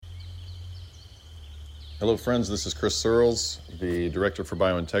Hello friends, this is Chris Searles, the Director for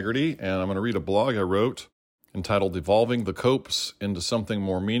Biointegrity, and I'm going to read a blog I wrote entitled Evolving the Copes into Something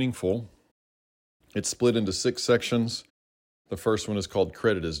More Meaningful. It's split into 6 sections. The first one is called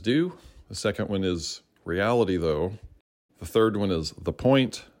Credit is Due. The second one is Reality Though. The third one is The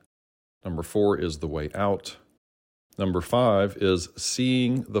Point. Number 4 is The Way Out. Number 5 is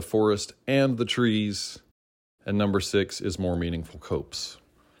Seeing the Forest and the Trees. And number 6 is More Meaningful Copes,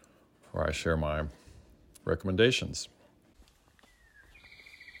 where I share my recommendations.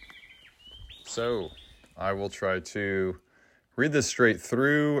 So I will try to read this straight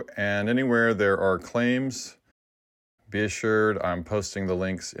through, and anywhere there are claims, be assured I'm posting the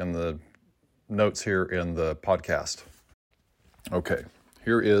links in the notes here in the podcast. Okay,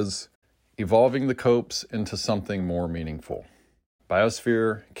 here is Evolving the Copes into Something More Meaningful.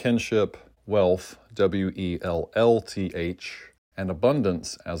 Biosphere, Kinship, Wealth, WELLTH, and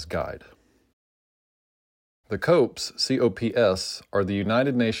Abundance as Guide. The COPes, COPS, are the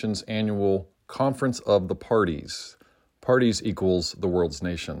United Nations Annual Conference of the Parties. Parties equals the world's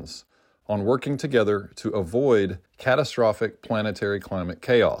nations, on working together to avoid catastrophic planetary climate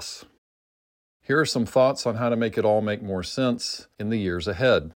chaos. Here are some thoughts on how to make it all make more sense in the years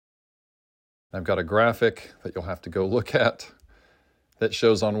ahead. I've got a graphic that you'll have to go look at that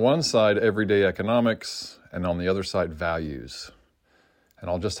shows on one side everyday economics and on the other side values. And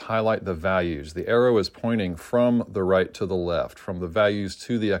I'll just highlight the values. The arrow is pointing from the right to the left, from the values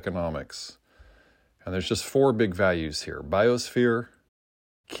to the economics. And there's just 4 big values here: biosphere,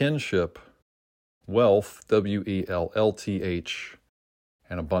 kinship, wealth, WELLTH,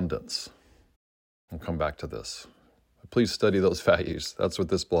 and abundance. I'll come back to this. Please study those values. That's what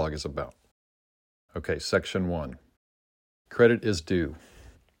this blog is about. Okay, section 1. Credit is due.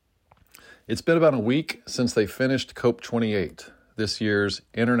 It's been about a week since they finished COP28, this year's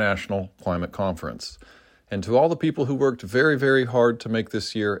International Climate Conference. And to all the people who worked very, very hard to make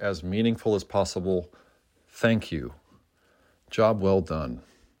this year as meaningful as possible, thank you. Job well done.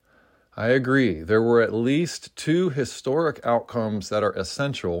 I agree, there were at least 2 historic outcomes that are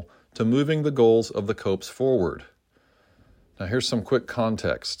essential to moving the goals of the COPes forward. Now here's some quick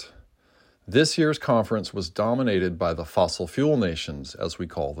context. This year's conference was dominated by the fossil fuel nations, as we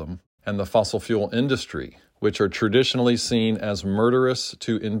call them, and the fossil fuel industry, which are traditionally seen as murderous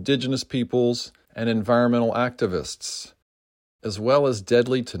to indigenous peoples and environmental activists, as well as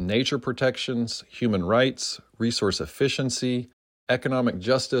deadly to nature protections, human rights, resource efficiency, economic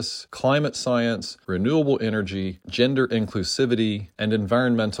justice, climate science, renewable energy, gender inclusivity, and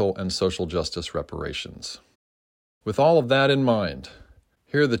environmental and social justice reparations. With all of that in mind,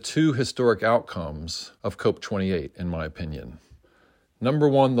 here are the 2 historic outcomes of COP28, in my opinion. Number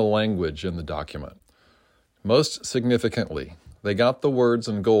 1, the language in the document. Most significantly, they got the words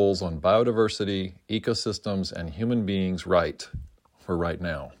and goals on biodiversity, ecosystems, and human beings right for right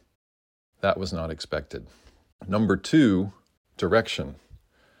now. That was not expected. Number 2, direction.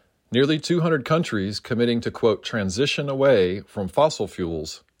 Nearly 200 countries committing to, quote, transition away from fossil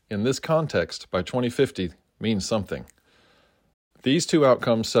fuels in this context by 2050 means something. These 2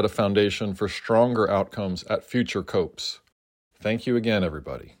 outcomes set a foundation for stronger outcomes at future COPes. Thank you again,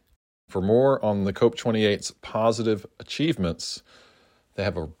 everybody. For more on the COP28's positive achievements, they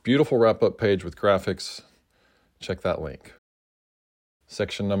have a beautiful wrap-up page with graphics. Check that link.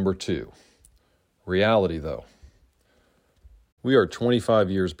 Section number 2. Reality, though. We are 25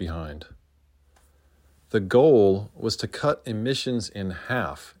 years behind. The goal was to cut emissions in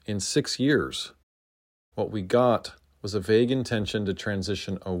half in 6 years. What we got was a vague intention to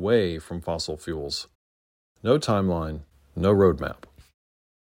transition away from fossil fuels. No timeline, no roadmap.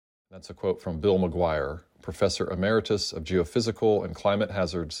 That's a quote from Bill McGuire, Professor Emeritus of Geophysical and Climate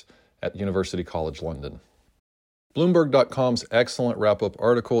Hazards at University College London. Bloomberg.com's excellent wrap-up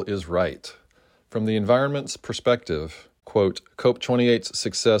article is right. From the environment's perspective, quote, COP28's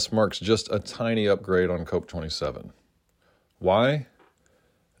success marks just a tiny upgrade on COP27. Why?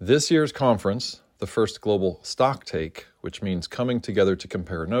 This year's conference, the first global stocktake, which means coming together to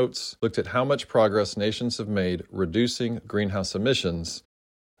compare notes, looked at how much progress nations have made reducing greenhouse emissions,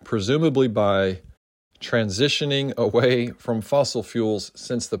 presumably by transitioning away from fossil fuels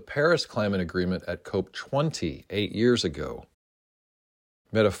since the Paris Climate Agreement at COP20 8 years ago.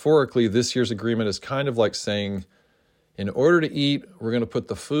 Metaphorically, this year's agreement is kind of like saying, in order to eat, we're going to put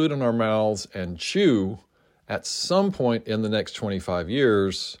the food in our mouths and chew at some point in the next 25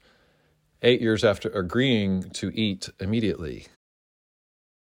 years, 8 years after agreeing to eat immediately.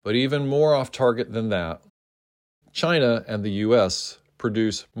 But even more off target than that, China and the US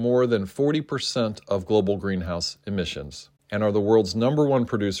produce more than 40% of global greenhouse emissions, and are the world's #1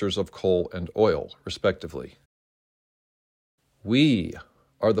 producers of coal and oil, respectively. We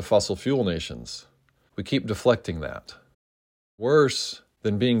are the fossil fuel nations. We keep deflecting that. Worse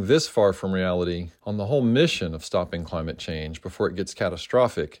than being this far from reality on the whole mission of stopping climate change before it gets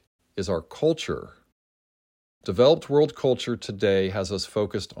catastrophic is our culture. Developed world culture today has us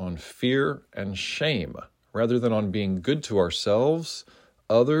focused on fear and shame rather than on being good to ourselves,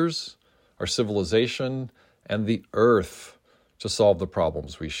 others, our civilization, and the earth to solve the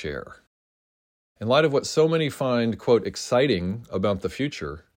problems we share. In light of what so many find, quote, exciting about the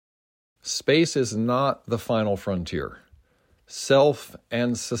future, space is not the final frontier. Self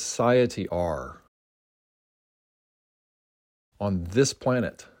and society are. On this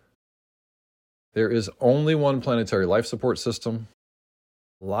planet, there is only one planetary life support system.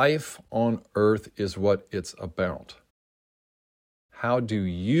 Life on Earth is what it's about. How do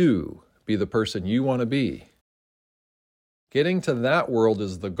you be the person you want to be? Getting to that world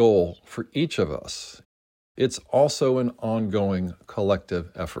is the goal for each of us. It's also an ongoing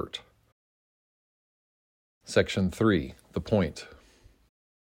collective effort. Section 3, the point.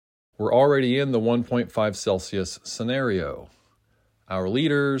 We're already in the 1.5 Celsius scenario. Our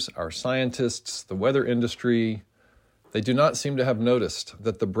leaders, our scientists, the weather industry, they do not seem to have noticed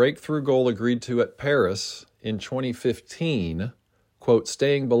that the breakthrough goal agreed to at Paris in 2015, quote,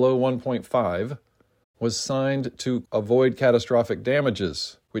 staying below 1.5, was signed to avoid catastrophic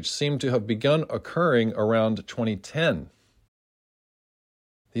damages, which seem to have begun occurring around 2010.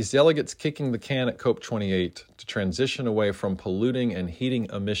 These delegates kicking the can at COP28 to transition away from polluting and heating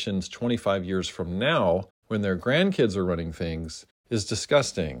emissions 25 years from now, when their grandkids are running things, is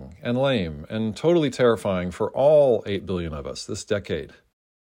disgusting and lame and totally terrifying for all 8 billion of us this decade.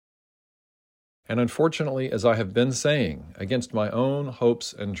 And unfortunately, as I have been saying, against my own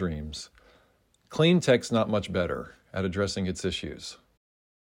hopes and dreams, clean tech's not much better at addressing its issues.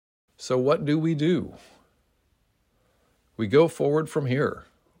 So what do? We go forward from here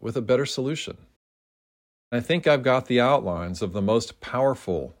with a better solution. I think I've got the outlines of the most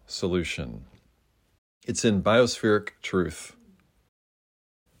powerful solution. It's in biospheric truth.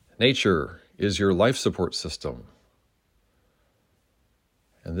 Nature is your life support system.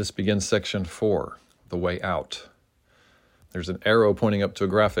 And this begins section 4, the way out. There's an arrow pointing up to a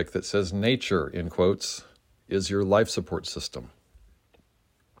graphic that says nature, in quotes, is your life support system.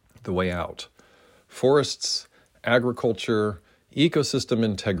 The way out. Forests, agriculture, ecosystem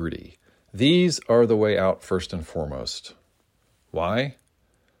integrity. These are the way out first and foremost. Why?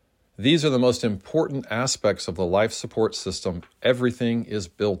 These are the most important aspects of the life support system everything is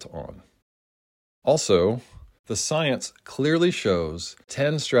built on. Also, the science clearly shows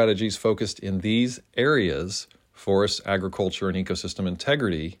 10 strategies focused in these areas, forests, agriculture, and ecosystem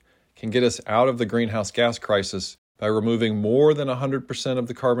integrity, can get us out of the greenhouse gas crisis by removing more than 100% of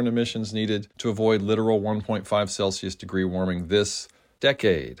the carbon emissions needed to avoid literal 1.5 Celsius degree warming this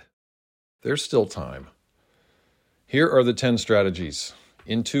decade. There's still time. Here are the 10 strategies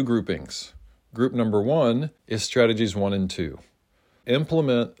in 2 groupings. Group number 1 is strategies 1 and 2.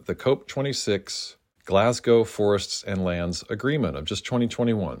 Implement the COP26 Glasgow Forests and Lands Agreement of just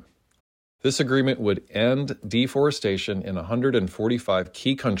 2021. This agreement would end deforestation in 145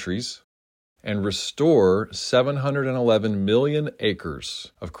 key countries and restore 711 million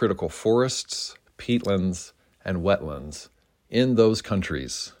acres of critical forests, peatlands, and wetlands in those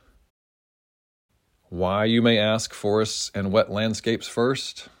countries. Why, you may ask, forests and wet landscapes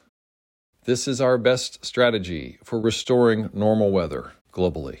first? This is our best strategy for restoring normal weather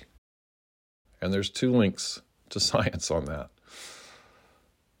globally. And there's 2 links to science on that.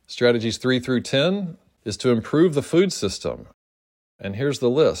 Strategies 3 through 10 is to improve the food system. And here's the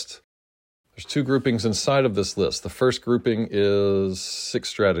list. There's 2 groupings inside of this list. The first grouping is 6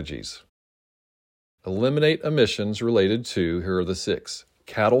 strategies. Eliminate emissions related to, here are the 6,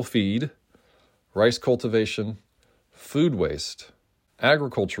 cattle feed, rice cultivation, food waste,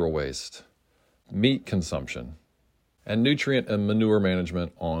 agricultural waste, meat consumption, and nutrient and manure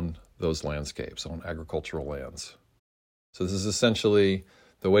management on those landscapes, on agricultural lands. So this is essentially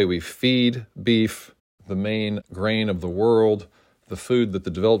the way we feed beef, the main grain of the world, the food that the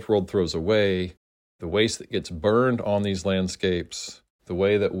developed world throws away, the waste that gets burned on these landscapes, the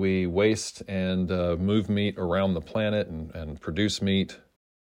way that we waste and move meat around the planet and produce meat,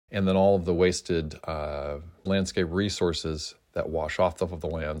 and then all of the wasted landscape resources that wash off of the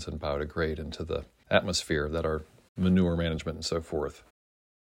lands and biodegrade into the atmosphere that are manure management and so forth.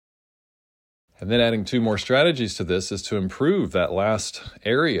 And then adding 2 more strategies to this is to improve that last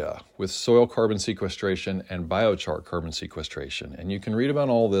area with soil carbon sequestration and biochar carbon sequestration. And you can read about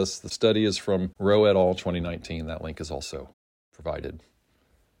all this. The study is from Rowe et al. 2019. That link is also provided.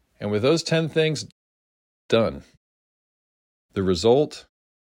 And with those 10 things done, the result,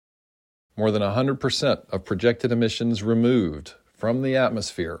 more than 100% of projected emissions removed from the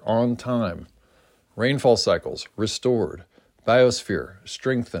atmosphere on time, rainfall cycles restored, biosphere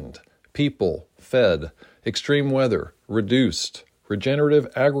strengthened, people fed, extreme weather reduced, regenerative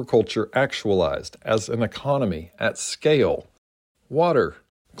agriculture actualized as an economy at scale, water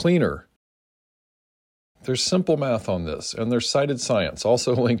cleaner. There's simple math on this, and there's cited science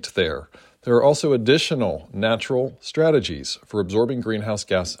also linked there. There are also additional natural strategies for absorbing greenhouse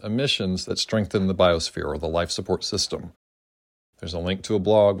gas emissions that strengthen the biosphere or the life support system. There's a link to a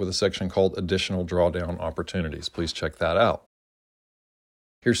blog with a section called Additional Drawdown Opportunities. Please check that out.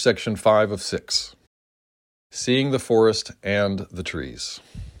 Here's section 5 of 6. Seeing the forest and the trees.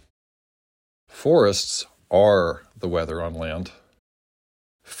 Forests are the weather on land.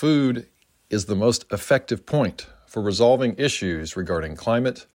 Food is the most effective point for resolving issues regarding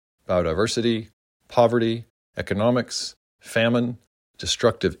climate, biodiversity, poverty, economics, famine,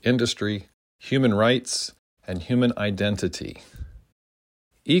 destructive industry, human rights, and human identity.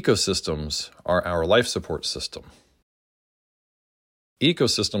 Ecosystems are our life support system.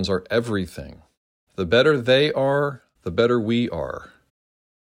 Ecosystems are everything. The better they are, the better we are.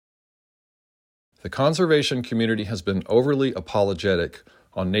 The conservation community has been overly apologetic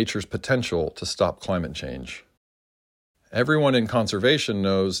on nature's potential to stop climate change. Everyone in conservation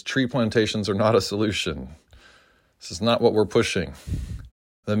knows tree plantations are not a solution. This is not what we're pushing.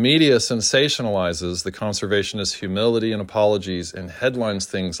 The media sensationalizes the conservationist humility and apologies and headlines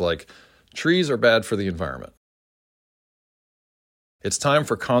things like, trees are bad for the environment. It's time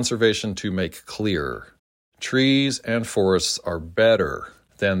for conservation to make clear, trees and forests are better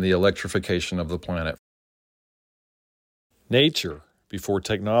than the electrification of the planet. Nature before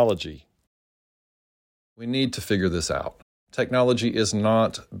technology. We need to figure this out. Technology is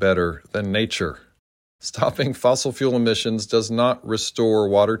not better than nature. Stopping fossil fuel emissions does not restore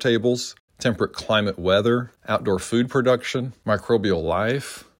water tables, temperate climate weather, outdoor food production, microbial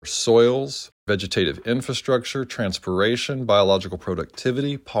life, soils, vegetative infrastructure, transpiration, biological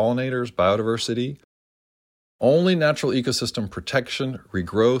productivity, pollinators, biodiversity. Only natural ecosystem protection,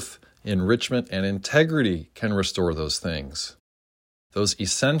 regrowth, enrichment, and integrity can restore those things, those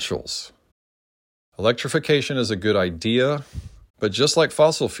essentials. Electrification is a good idea, but just like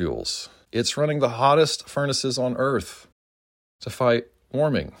fossil fuels, it's running the hottest furnaces on Earth to fight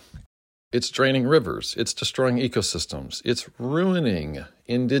warming. It's draining rivers. It's destroying ecosystems. It's ruining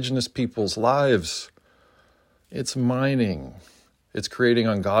indigenous people's lives. It's mining. It's creating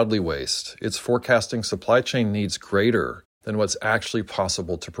ungodly waste. It's forecasting supply chain needs greater than what's actually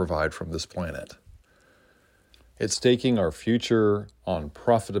possible to provide from this planet. It's taking our future on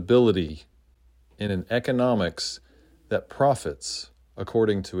profitability in an economics that profits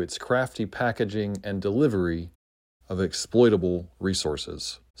according to its crafty packaging and delivery of exploitable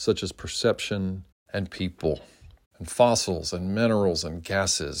resources, such as perception and people, and fossils and minerals and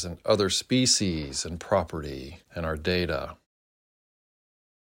gases and other species and property and our data.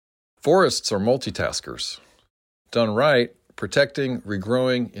 Forests are multitaskers. Done right, protecting,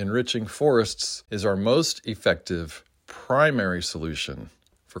 regrowing, enriching forests is our most effective primary solution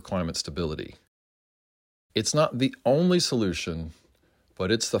for climate stability. It's not the only solution,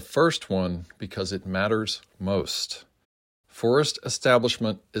 but it's the first one because it matters most. Forest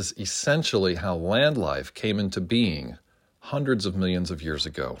establishment is essentially how land life came into being hundreds of millions of years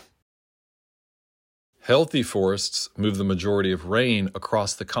ago. Healthy forests move the majority of rain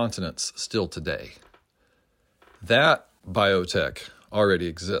across the continents still today. That biotech already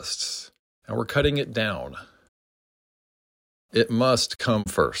exists, and we're cutting it down. It must come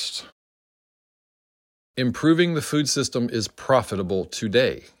first. Improving the food system is profitable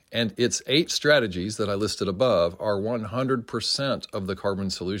today, and its 8 strategies that I listed above are 100% of the carbon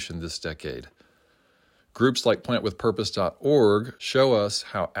solution this decade. Groups like plantwithpurpose.org show us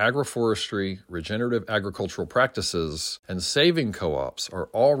how agroforestry, regenerative agricultural practices, and saving co-ops are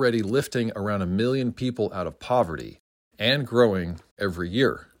already lifting around 1 million people out of poverty and growing every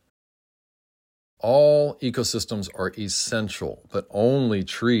year. All ecosystems are essential, but only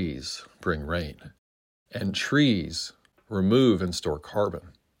trees bring rain. And trees remove and store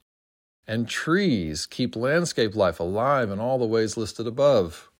carbon. And trees keep landscape life alive in all the ways listed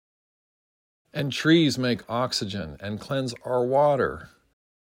above. And trees make oxygen and cleanse our water.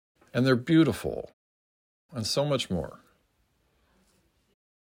 And they're beautiful. And so much more.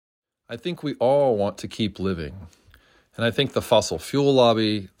 I think we all want to keep living. And I think the fossil fuel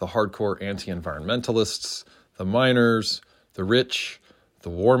lobby, the hardcore anti-environmentalists, the miners, the rich, the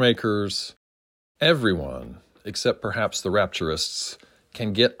war makers, everyone except perhaps the rapturists,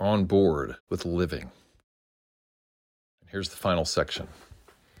 can get on board with living. Here's the final section.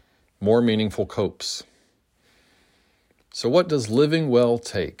 More meaningful copes. So what does living well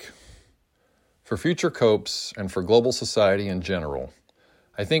take? For future copes and for global society in general,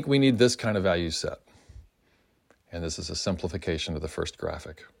 I think we need this kind of value set. And this is a simplification of the first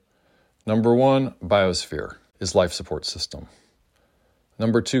graphic. Number 1, biosphere is life support system.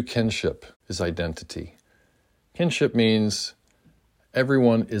 Number 2, kinship is identity. Kinship means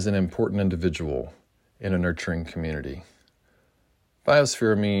everyone is an important individual in a nurturing community.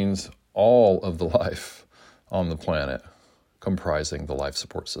 Biosphere means all of the life on the planet comprising the life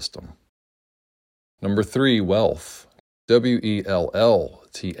support system. Number 3, wealth,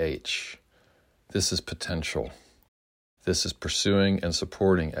 WELLTH. This is potential. This is pursuing and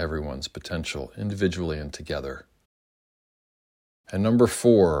supporting everyone's potential individually and together. And number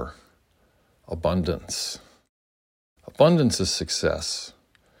 4, abundance. Abundance is success.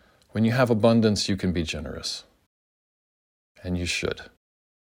 When you have abundance, you can be generous. And you should.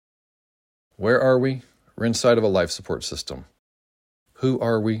 Where are we? We're inside of a life support system. Who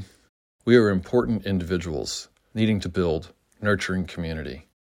are we? We are important individuals needing to build nurturing community.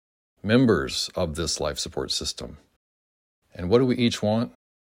 Members of this life support system. And what do we each want?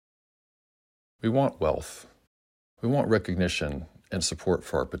 We want wealth. We want recognition and support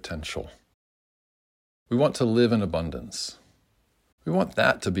for our potential. We want to live in abundance. We want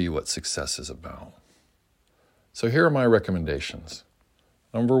that to be what success is about. So here are my recommendations.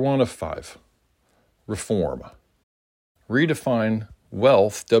 Number 1 of 5, reform. Redefine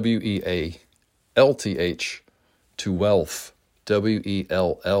wealth, WEALTH, to wealth,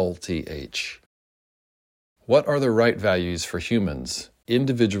 WELLTH. What are the right values for humans,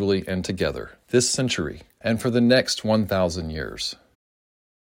 individually and together, this century, and for the next 1,000 years?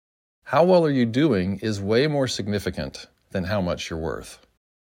 How well are you doing is way more significant than how much you're worth.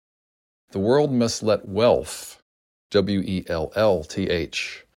 The world must let wealth,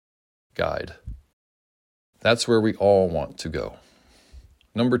 WELLTH, guide. That's where we all want to go.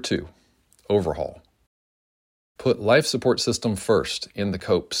 Number 2, overhaul. Put life support system first in the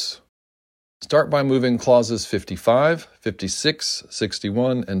COPES. Start by moving clauses 55, 56,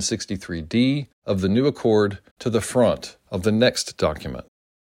 61, and 63D of the new accord to the front of the next document.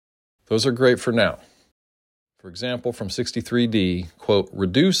 Those are great for now. For example, from 63D, quote,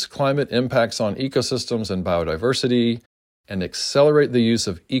 reduce climate impacts on ecosystems and biodiversity, and accelerate the use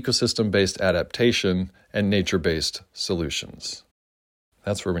of ecosystem-based adaptation and nature-based solutions.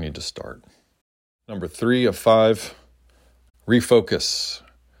 That's where we need to start. Number 3 of 5, refocus.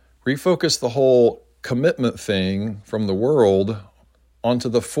 Refocus the whole commitment thing from the world onto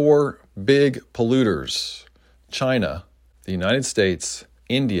the 4 big polluters: China, the United States,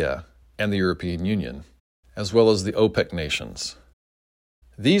 India, and the European Union, as well as the OPEC nations.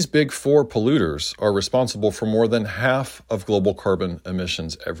 These big 4 polluters are responsible for more than half of global carbon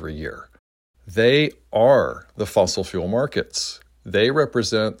emissions every year. They are the fossil fuel markets. They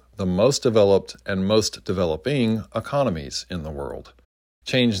represent the most developed and most developing economies in the world.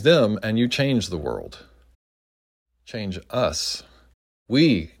 Change them and you change the world. Change us.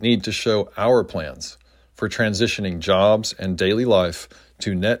 We need to show our plans for transitioning jobs and daily life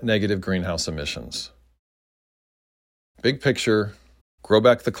to net negative greenhouse emissions. Big picture, grow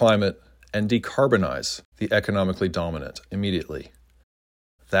back the climate, and decarbonize the economically dominant immediately.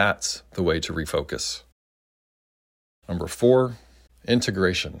 That's the way to refocus. Number 4,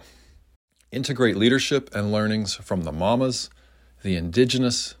 integration. Integrate leadership and learnings from the mamas, the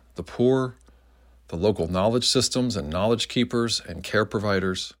indigenous, the poor, the local knowledge systems and knowledge keepers and care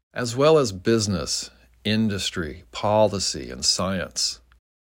providers, as well as business, industry, policy, and science.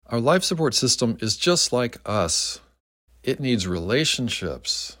 Our life support system is just like us. It needs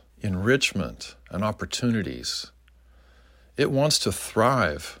relationships, enrichment, and opportunities. It wants to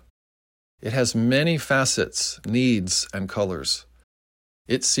thrive. It has many facets, needs, and colors.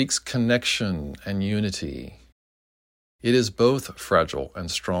 It seeks connection and unity. It is both fragile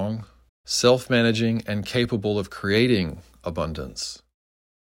and strong, self-managing and capable of creating abundance.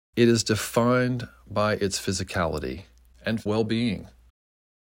 It is defined by its physicality and well-being.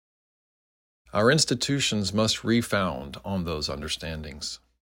 Our institutions must refound on those understandings.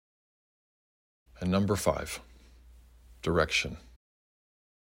 And number 5, direction.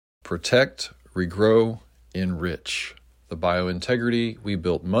 Protect, regrow, enrich the biointegrity we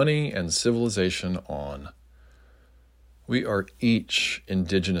built money and civilization on. We are each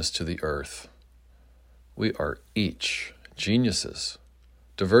indigenous to the earth. We are each geniuses.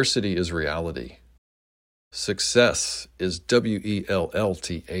 Diversity is reality. Success is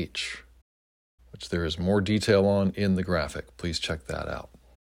WELLTH, which there is more detail on in the graphic. Please check that out.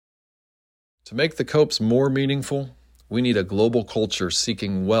 To make the COPES more meaningful, we need a global culture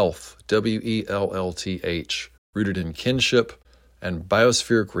seeking wealth, WELLTH, rooted in kinship and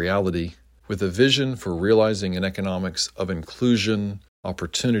biospheric reality, with a vision for realizing an economics of inclusion,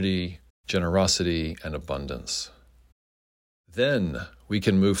 opportunity, generosity, and abundance. Then we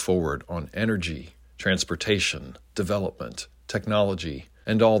can move forward on energy, transportation, development, technology,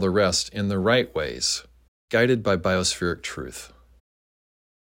 and all the rest in the right ways, guided by biospheric truth.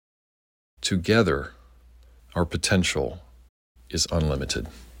 Together, our potential is unlimited.